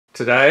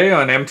Today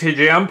on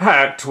MTG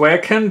Unpacked, we're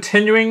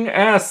continuing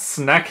our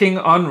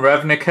snacking on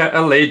Ravnica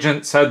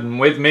Allegiance, and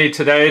with me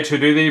today to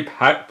do the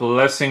pack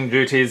blessing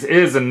duties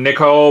is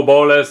Nicol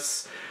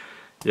Bolas.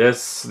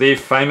 Yes, the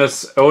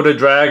famous Elder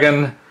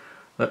Dragon.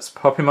 Let's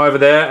pop him over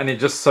there, and he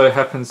just so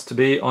happens to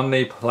be on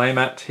the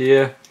playmat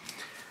here.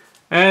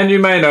 And you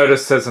may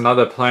notice there's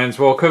another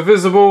Planeswalker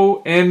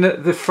visible in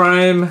the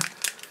frame.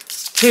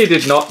 He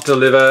did not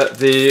deliver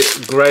the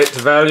great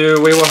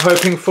value we were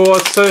hoping for,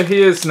 so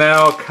he is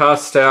now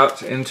cast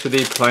out into the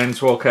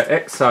Planeswalker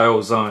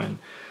Exile Zone.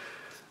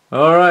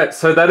 Alright,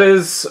 so that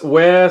is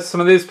where some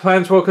of these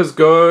Planeswalkers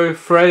go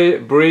for a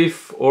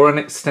brief or an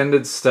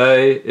extended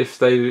stay if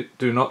they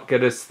do not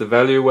get us the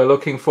value we're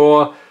looking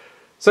for.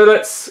 So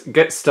let's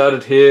get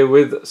started here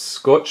with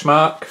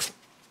Scorchmark,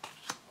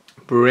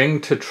 Bring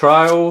to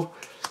Trial,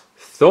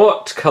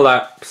 Thought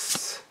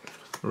Collapse,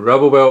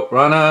 Rubble Belt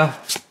Runner,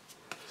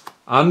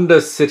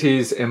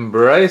 Undercity's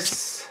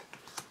Embrace,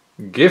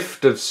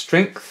 Gift of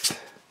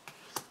Strength,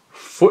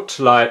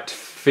 Footlight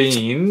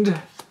Fiend,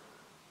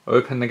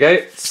 Open the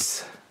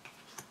Gates,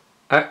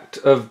 Act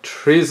of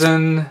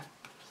Treason,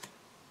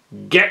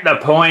 Get the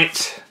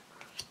Point.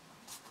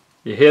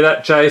 You hear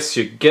that, Jace?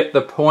 You get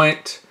the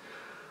point.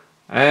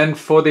 And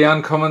for the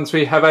uncommons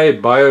we have a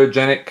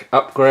Biogenic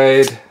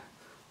Upgrade,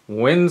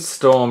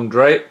 Windstorm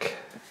Drake,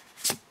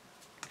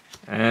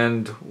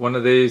 and one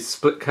of these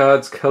split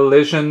cards,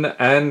 Collision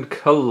and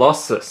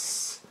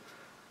Colossus.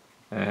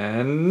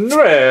 And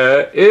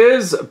rare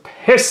is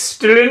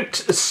Pestilent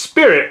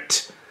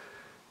Spirit.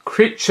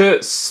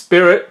 Creature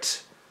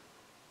Spirit.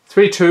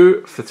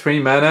 3/2 for 3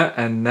 mana,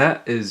 and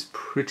that is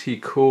pretty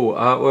cool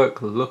artwork.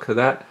 Look at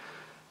that.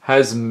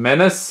 Has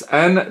Menace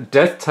and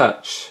Death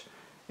Touch.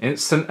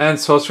 Instant and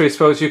sorcery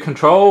spells you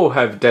control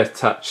have Death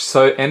Touch,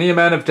 so any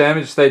amount of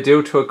damage they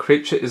deal to a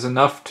creature is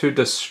enough to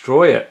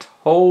destroy it.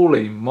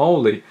 Holy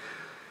moly.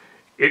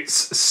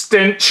 Its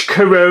stench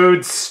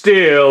corrodes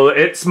steel,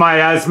 its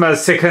miasma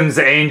sickens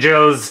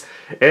angels,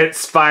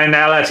 its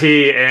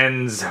finality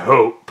ends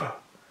hope.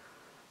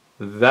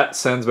 That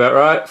sounds about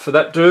right for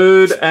that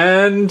dude,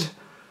 and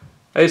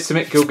a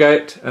Simic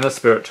Guildgate and a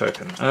Spirit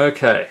Token.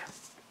 Okay.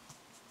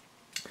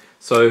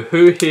 So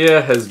who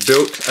here has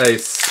built a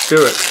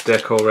Spirit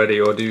deck already,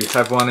 or do you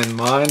have one in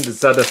mind? Is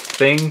that a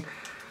thing?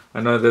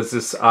 I know there's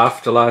this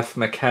Afterlife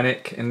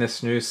mechanic in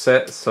this new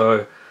set,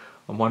 so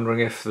I'm wondering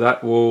if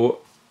that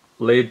will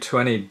lead to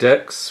any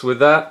decks with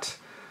that.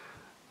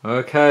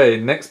 Okay,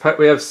 next pack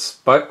we have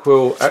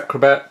Spikewheel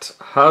Acrobat,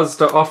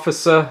 Hazda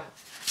Officer,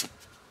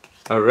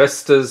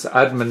 Arrester's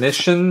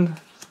Admonition,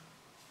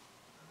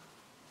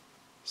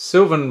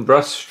 Sylvan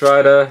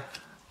Brushstrider.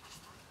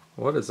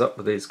 What is up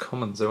with these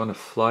commons? They want to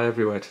fly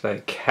everywhere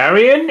today.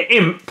 Carrion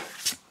Imp,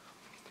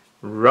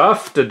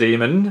 Rafter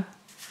Demon,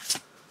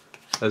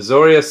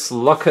 Azorius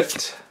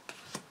Locket,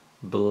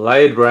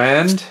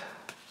 Bladebrand,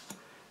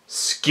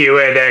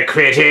 Skewer the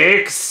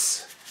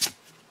Critics,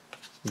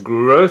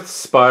 Growth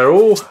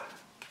Spiral,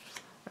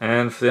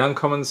 and for the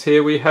uncommons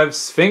here we have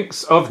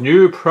Sphinx of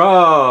New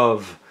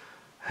Prav.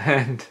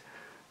 And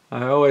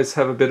I always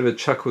have a bit of a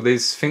chuckle.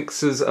 These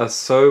Sphinxes are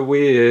so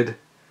weird.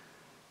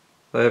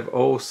 They have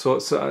all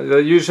sorts of,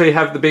 they usually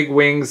have the big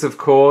wings of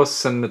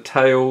course and the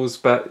tails,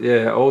 but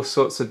yeah, all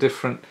sorts of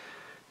different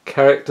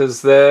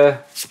characters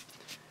there.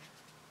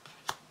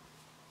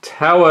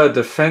 Tower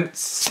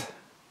Defense,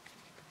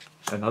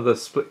 another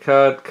split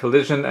card,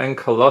 Collision and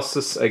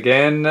Colossus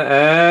again,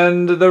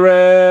 and the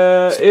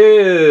rare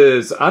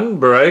is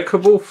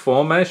Unbreakable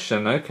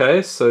Formation.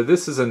 Okay, so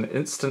this is an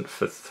instant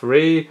for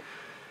 3.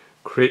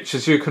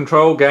 Creatures you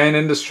control gain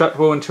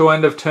indestructible until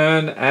end of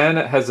turn, and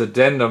it has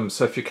addendum.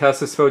 So if you cast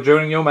this spell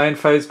during your main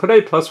phase, put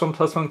a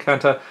 +1/+1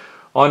 counter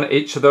on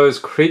each of those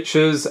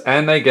creatures,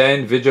 and they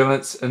gain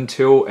vigilance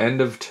until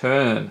end of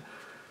turn.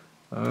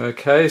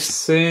 Okay,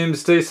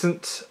 seems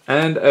decent.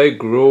 And a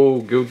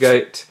Gruul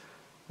Guildgate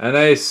and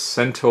a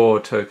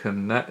Centaur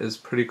token. That is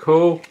pretty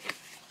cool.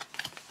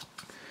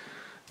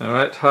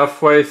 Alright,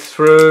 halfway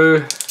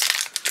through.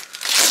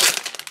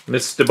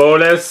 Mr.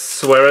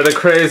 Bolas, where are the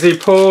crazy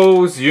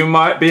pulls? You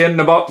might be in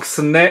the box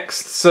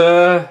next,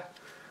 sir.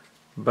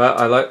 But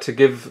I like to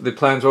give the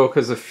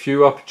Planeswalkers a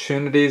few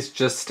opportunities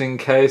just in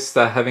case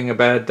they're having a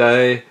bad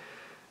day.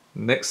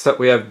 Next up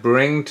we have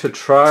Bring to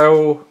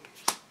Trial,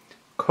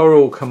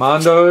 Coral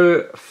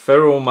Commando,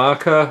 Feral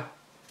Marker,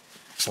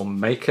 or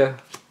Maker.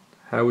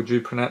 How would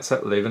you pronounce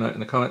that? Leave a note in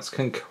the comments.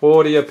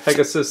 Concordia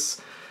Pegasus,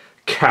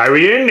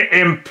 Carrion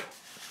Imp,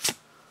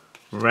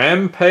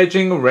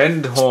 Rampaging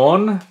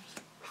Rendhorn,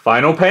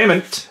 Final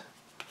Payment,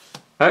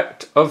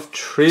 Act of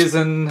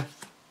Treason,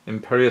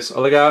 Imperious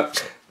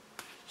Oligarch,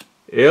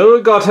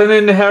 Ill-Gotten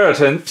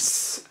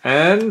Inheritance,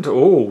 and,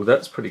 oh,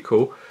 that's pretty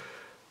cool.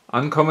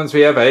 Uncommons we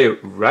have a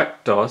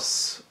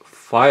Rakdos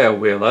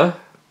Firewheeler.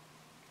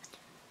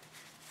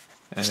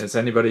 And is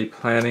anybody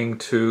planning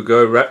to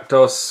go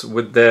Rakdos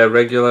with their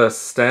regular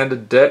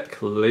standard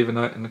deck? Leave a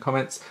note in the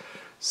comments.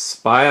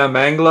 Spire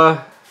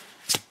Mangler,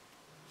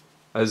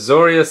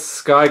 Azorius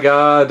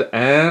Skyguard,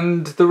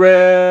 and the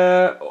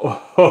rare...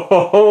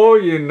 Oh,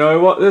 you know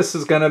what this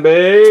is going to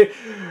be.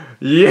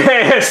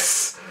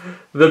 Yes!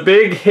 The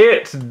big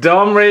hit,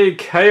 Domri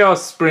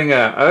Chaos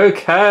Bringer.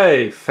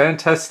 Okay,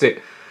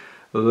 fantastic.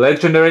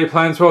 Legendary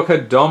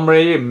Planeswalker,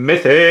 Domri,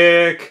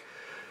 Mythic.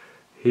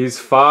 He's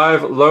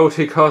 5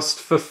 loyalty cost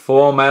for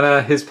 4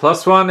 mana. His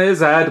 +1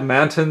 is add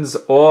mountains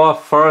or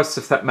forests.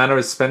 If that mana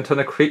is spent on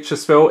a creature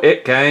spell,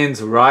 it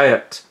gains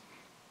Riot.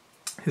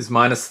 His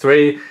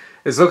 -3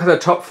 is look at the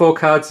top 4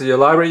 cards of your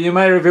library. You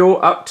may reveal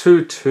up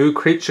to 2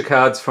 creature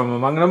cards from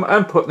among them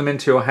and put them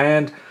into your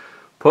hand.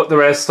 Put the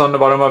rest on the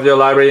bottom of your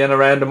library in a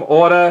random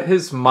order.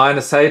 His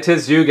 -8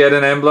 is you get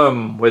an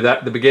emblem. With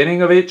at the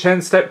beginning of each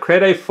end step,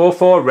 create a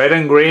 4/4 red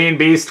and green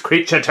beast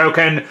creature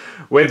token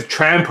with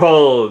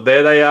trample.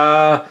 There they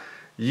are.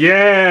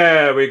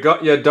 Yeah, we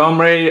got your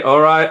Domri.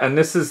 Alright, and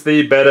this is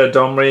the better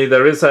Domri.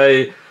 There is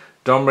a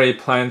Domri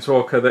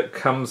Planeswalker that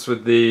comes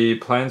with the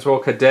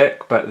Planeswalker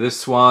deck, but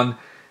this one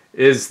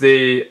is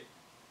the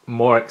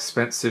more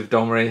expensive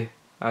Domri.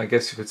 I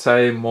guess you could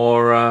say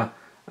more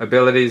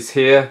abilities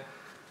here.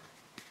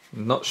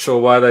 Not sure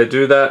why they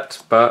do that,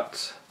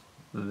 but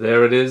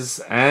there it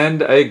is.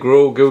 And a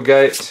Gruul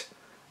Guildgate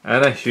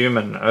and a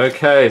human.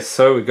 Okay,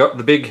 so we got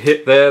the big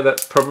hit there.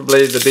 That's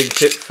probably the big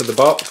hit for the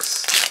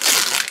box.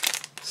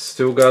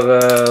 Still got,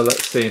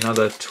 let's see,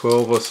 another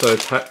 12 or so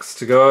packs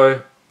to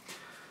go.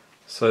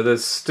 So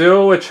there's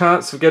still a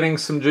chance of getting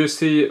some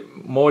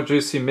more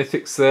juicy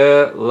mythics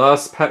there.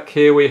 Last pack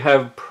here we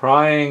have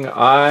Prying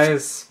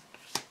Eyes,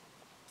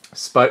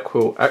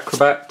 Spikequill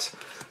Acrobat,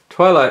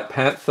 Twilight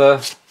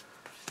Panther,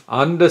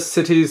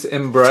 Undercity's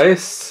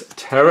Embrace,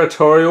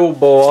 Territorial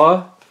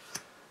Boar,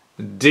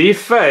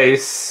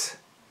 Deface,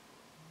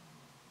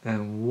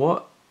 and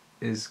what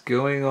is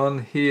going on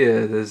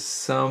here? There's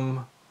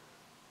some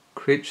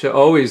creature.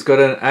 Oh, he's got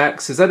an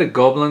axe. Is that a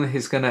goblin?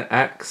 He's going to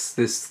axe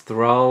this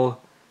Thrall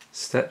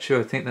statue.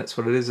 I think that's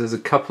what it is. There's a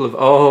couple of...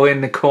 Oh,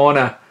 in the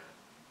corner.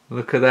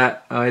 Look at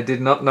that. I did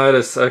not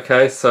notice.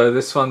 Okay, so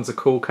this one's a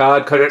cool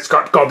card because it's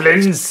got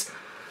goblins.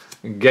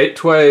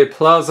 Gateway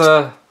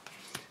Plaza,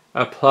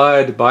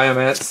 Applied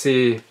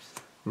Biomancy,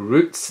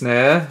 Root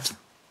Snare,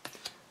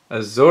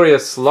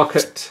 Azorius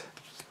Locket,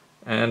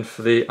 and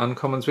for the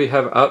uncommons we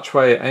have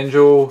Archway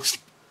Angel,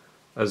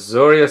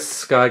 Azorius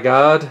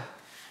Skyguard,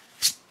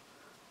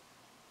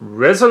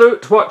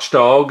 Resolute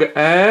Watchdog,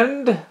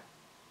 and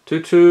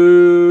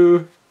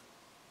Tutu.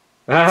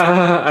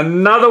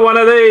 Another one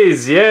of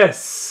these.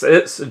 Yes,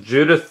 it's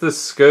Judith the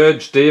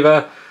Scourge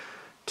Diva.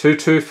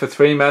 2/2 for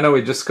 3 mana.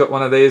 We just got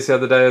one of these the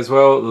other day as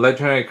well.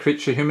 Legendary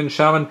creature, human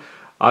shaman.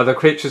 Other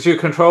creatures you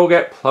control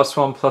get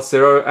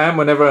 +1/+0, and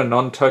whenever a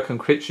non-token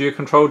creature you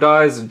control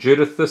dies,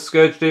 Judith the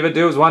Scourge Diva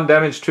deals 1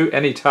 damage to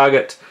any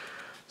target.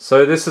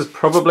 So this is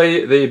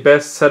probably the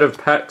best set of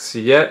packs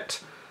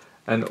yet.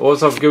 An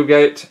Orzhov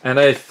Guildgate and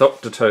a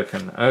Thopter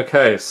token.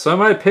 Okay, so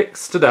my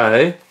picks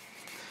today.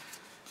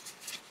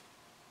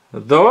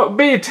 Though it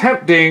be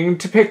tempting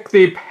to pick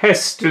the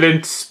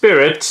Pestilent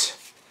Spirit,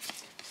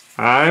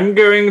 I'm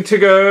going to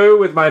go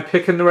with my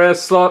pick in the rare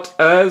slot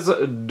as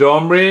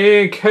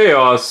Domri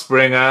Chaos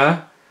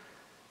Bringer.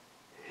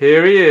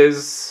 Here he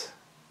is,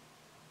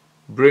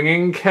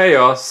 bringing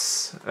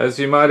chaos, as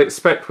you might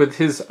expect with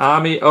his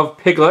army of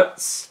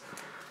piglets.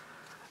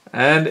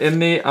 And in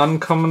the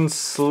uncommon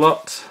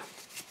slot,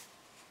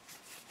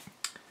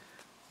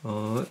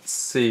 let's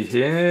see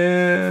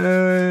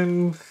here,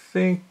 I'm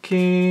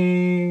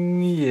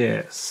thinking,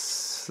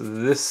 yes,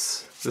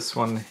 this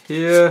one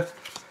here.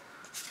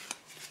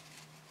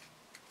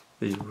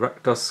 The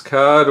Rakdos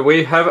card.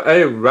 We have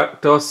a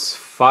Rakdos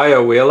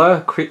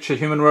Firewheeler, creature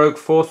human rogue,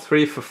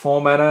 4/3 for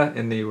 4 mana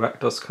in the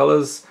Rakdos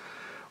colours.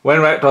 When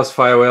Rakdos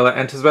Firewheeler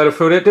enters the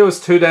battlefield, it deals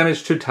 2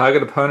 damage to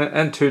target opponent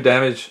and 2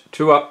 damage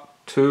to up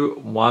to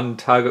 1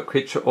 target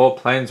creature or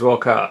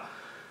planeswalker.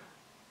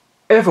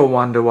 Ever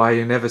wonder why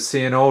you never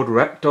see an old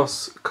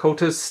Rakdos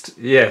cultist?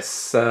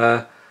 Yes,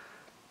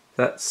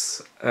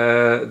 that's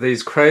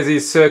these crazy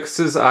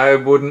circuses. I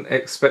wouldn't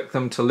expect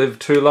them to live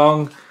too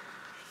long.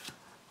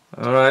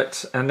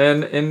 Alright, and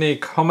then in the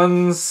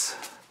commons,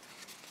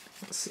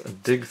 let's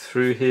dig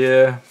through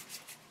here.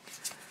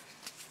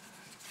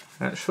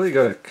 Actually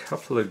got a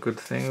couple of good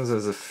things.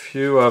 There's a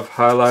few I've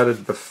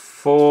highlighted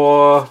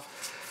before.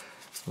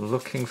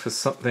 Looking for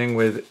something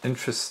with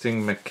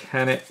interesting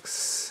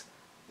mechanics.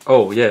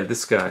 Oh yeah,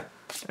 this guy.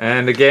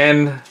 And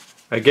again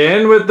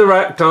with the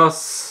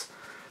Rakdos.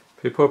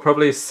 People are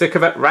probably sick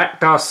of it.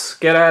 Rakdos,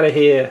 get out of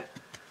here.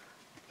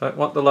 Don't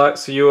want the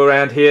likes of you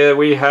around here.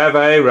 We have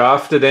a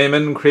Rafter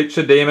Demon,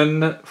 creature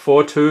demon,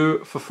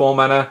 4/2 for 4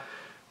 mana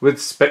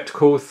with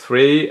Spectacle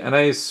 3 and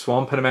a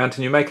Swamp and a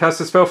Mountain. You may cast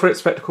a spell for its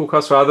Spectacle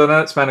cost rather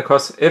than its mana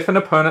cost if an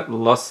opponent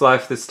lost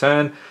life this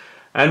turn.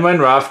 And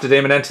when Rafter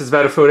Demon enters the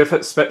battlefield, if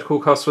its Spectacle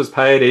cost was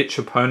paid, each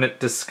opponent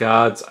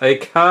discards a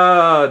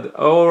card.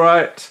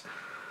 Alright.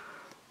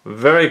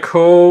 Very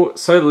cool.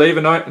 So leave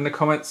a note in the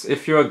comments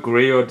if you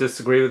agree or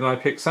disagree with my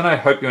picks, and I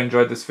hope you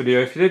enjoyed this video.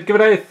 If you did, give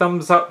it a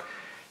thumbs up.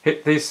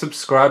 Hit the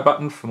subscribe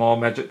button for more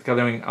Magic the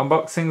Gathering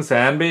unboxings,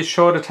 and be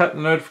sure to tap the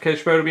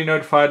notification bell to be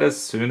notified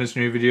as soon as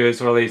new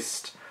videos are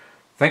released.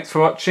 Thanks for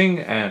watching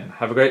and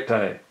have a great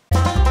day.